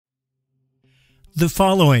The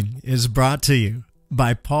following is brought to you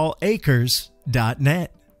by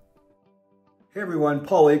PaulAkers.net. Hey everyone,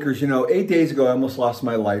 Paul Akers. 8 days ago I almost lost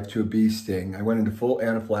my life to a bee sting. I went into full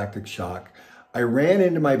anaphylactic shock. I ran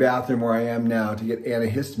into my bathroom where I am now to get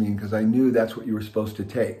antihistamine because I knew that's what you were supposed to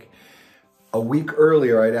take. A week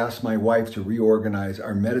earlier, I'd asked my wife to reorganize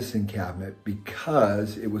our medicine cabinet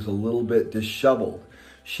because it was a little bit disheveled.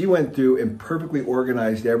 She went through and perfectly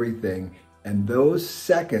organized everything, and those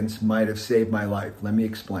seconds might have saved my life. Let me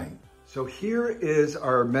explain. So here is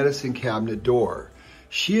our medicine cabinet door.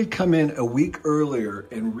 She had come in a week earlier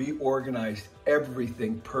and reorganized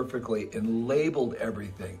everything perfectly and labeled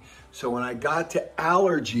everything. So when I got to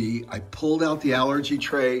allergy, I pulled out the allergy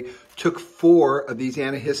tray, took 4 of these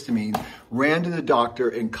antihistamines, ran to the doctor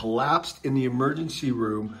and collapsed in the emergency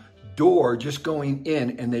room door just going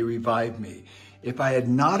in, and they revived me. If I had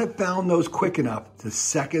not have found those quick enough, the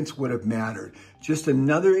seconds would have mattered. Just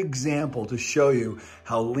another example to show you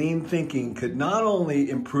how lean thinking could not only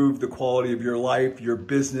improve the quality of your life, your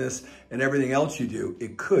business, and everything else you do,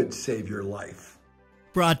 it could save your life.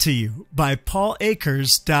 Brought to you by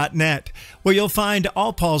PaulAkers.net, where you'll find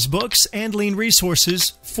all Paul's books and lean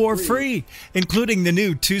resources for free, including the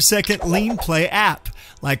new 2-second Lean Play app,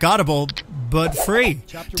 like Audible, but free.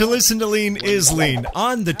 To listen to Lean is Lean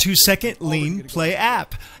on the 2-second Lean Play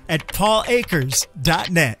app at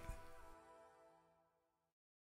PaulAkers.net.